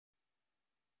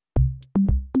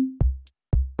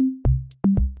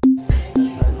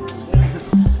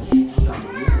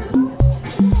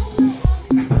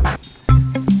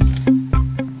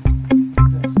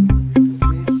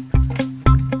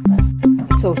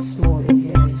small in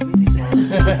here. It's really small.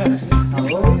 How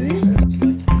old is he?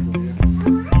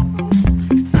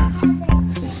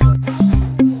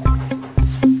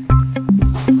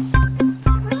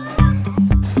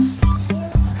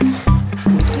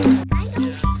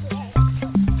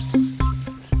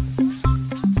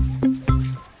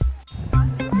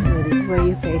 So this is where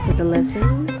you pay for the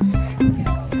lessons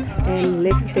and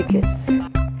lift tickets.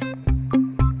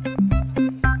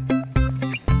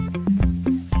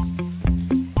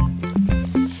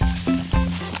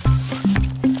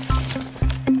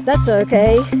 That's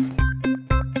okay.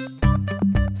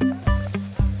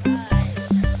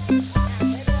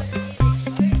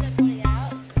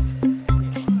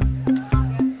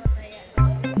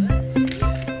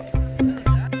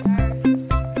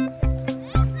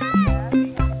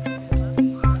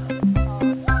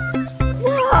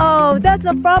 Wow, that's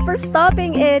a proper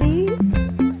stopping, Eddie.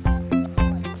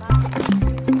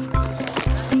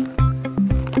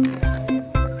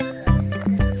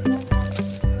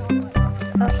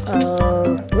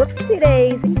 Uh-oh. Whoopsie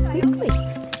daisy.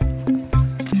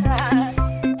 I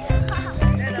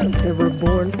think they were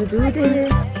born to do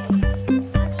this.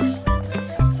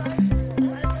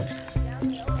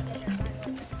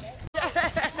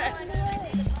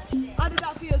 How did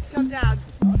that feel to come down?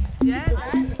 Yeah?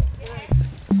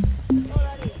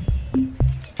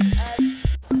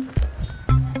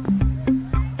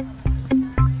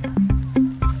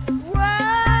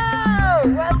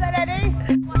 Whoa! Well done, Eddie!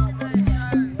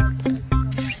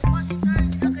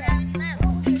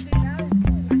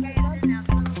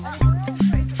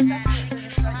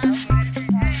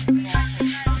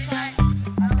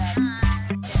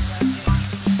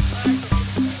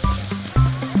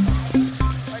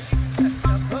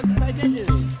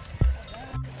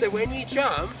 So when you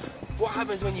jump, what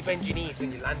happens when you bend your knees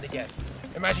when you land again?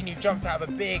 Imagine you jumped out of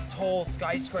a big, tall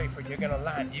skyscraper and you're going to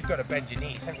land. You've got to bend your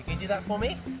knees. Can you do that for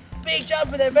me? Big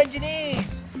jump and then bend your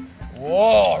knees.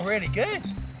 Whoa, really good.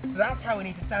 So that's how we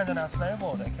need to stand on our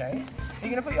snowboard, okay? You're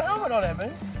going to put your helmet on,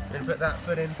 Edmund. You're going to put that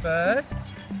foot in first.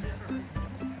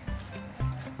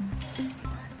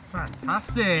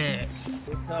 Fantastic.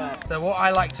 So what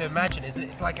I like to imagine is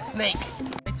it's like a snake.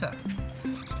 Later.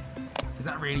 Is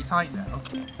that really tight now?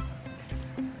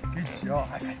 Good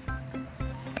shot.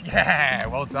 Yeah,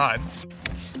 well done.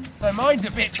 So mine's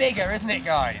a bit bigger, isn't it,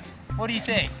 guys? What do you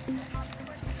think?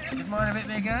 Is mine a bit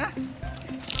bigger?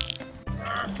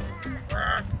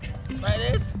 Like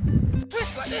this?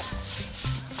 Like this?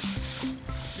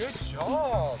 Good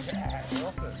job. Yeah,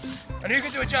 awesome. And who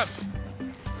can do a jump?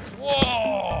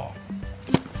 Whoa!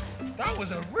 That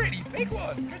was a really big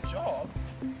one. Good job.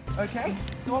 Okay,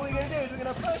 so what we're going to do is we're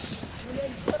going to push and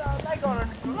then put our leg on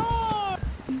and glide.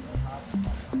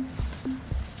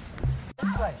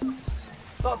 This way.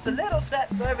 Lots of little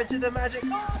steps over to the magic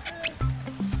carpet.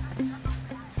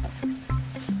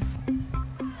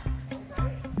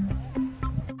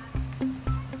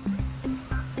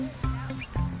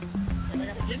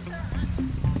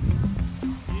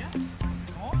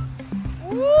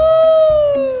 Woo!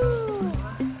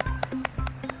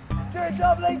 Good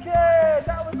job, Lincoln!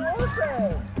 That was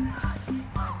awesome!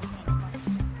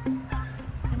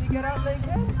 Can you get up,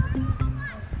 Lincoln?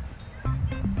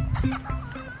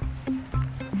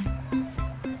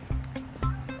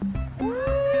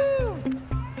 Woo!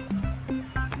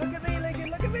 Look at me, Lincoln,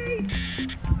 look at me!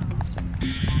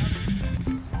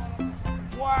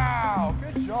 Wow,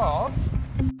 good job!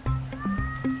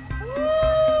 Woo!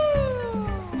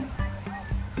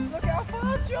 Look how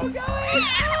fast you're going!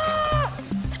 Ah!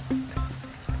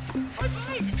 High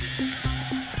five!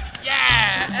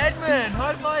 Yeah, Edmund,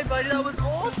 high five, buddy. That was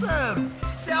awesome.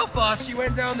 See how fast you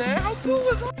went down there? How cool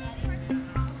was that?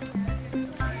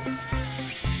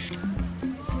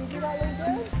 Can you do that,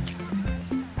 Lincoln?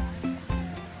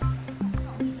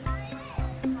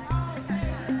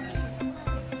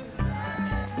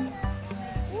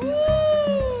 Woo!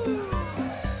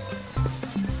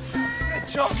 Good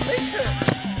job, Lincoln.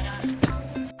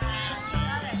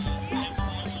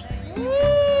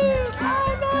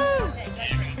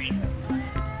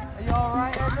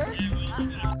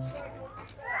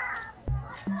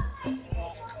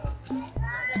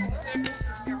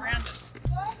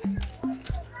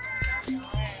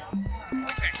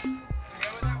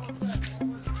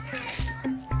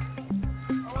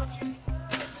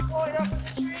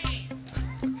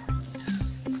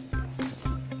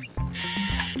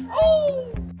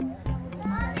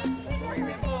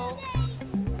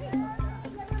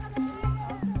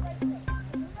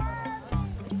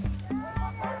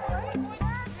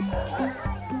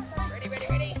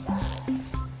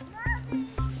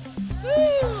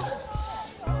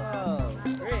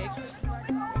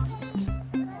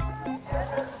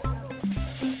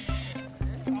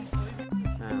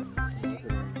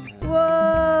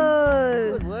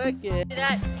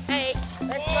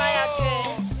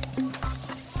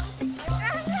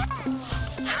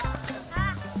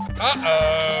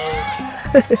 Uh-oh.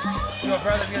 Your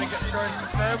brother's going to get throwing some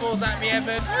snowballs at me,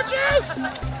 Evan. Watch out!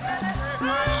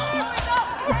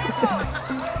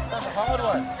 That's a hard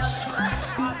one.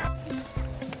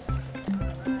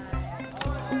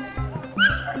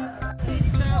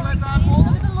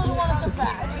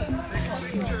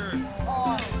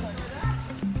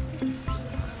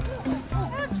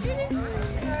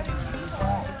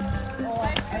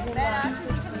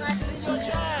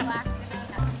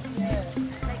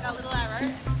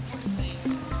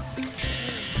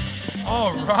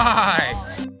 All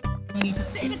right. You need to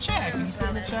sit in a chair. Can you sit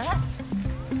in a chair?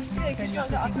 Pretend you're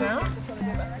sitting down.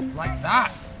 Like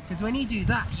that. Because when you do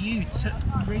that, you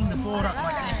bring the board up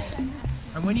like this.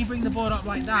 And when you bring the board up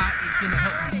like that, it's going to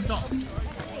help you stop.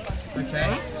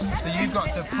 Okay? So you've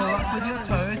got to pull up with your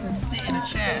toes and sit in a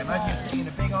chair. Imagine you're sitting in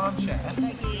a big armchair.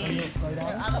 And you slow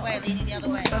down. Other way, leaning the other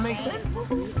way. Does that make sense?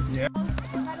 Yeah.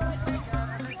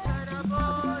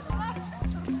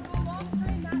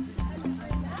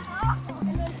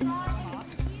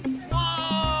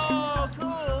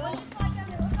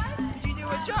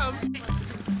 Jump.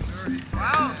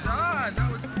 Well done, that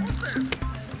was awesome.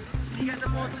 Can you get the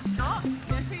board to stop?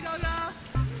 Yes, we don't know.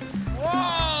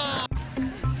 Whoa!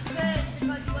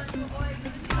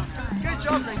 Good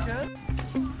job, Lincoln.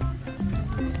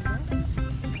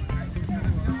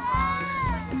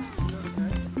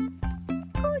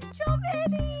 Good job,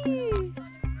 Eddie.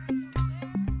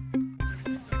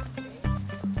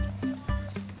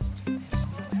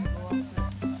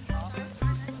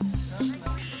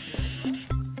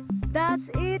 That's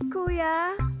it, Kuya.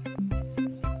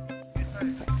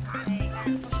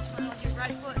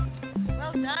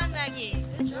 Well done, Maggie.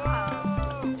 Good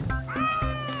job.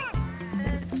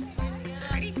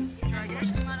 Ready? Push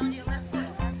the mud on your left foot.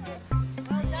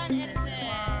 Well done,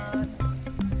 Edison.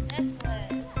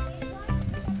 Excellent.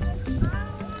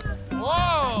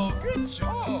 Whoa, good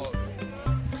job.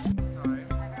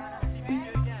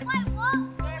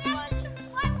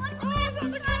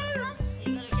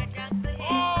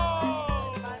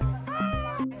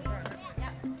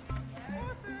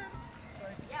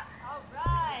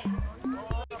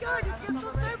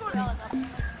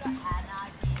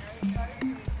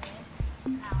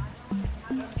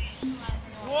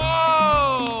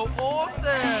 Whoa,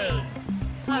 awesome.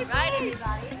 All right,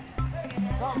 everybody.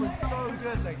 That was so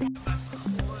good, Lincoln.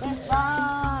 Best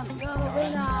bump. You're the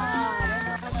winner.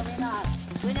 Winner.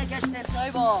 Winner gets their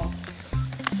snowball.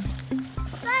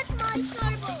 That's my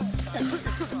snowball.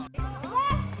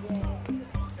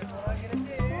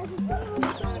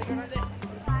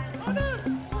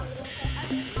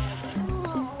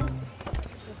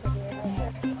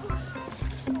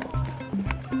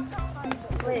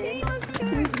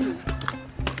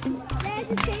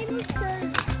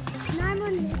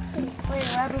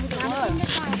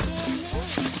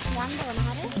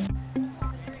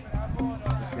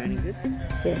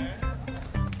 Yeah.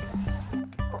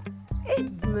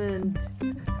 Edmund.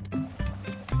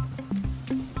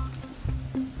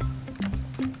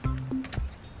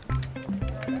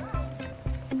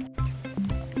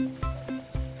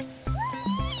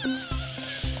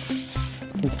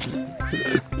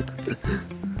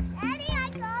 Eddie, I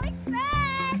got it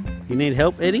first. You need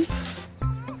help, Eddie? I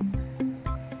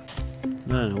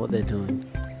don't know what they're doing.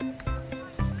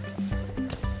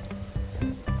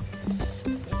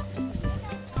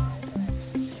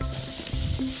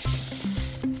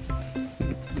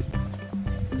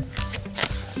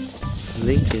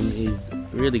 Lincoln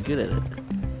is really good at it.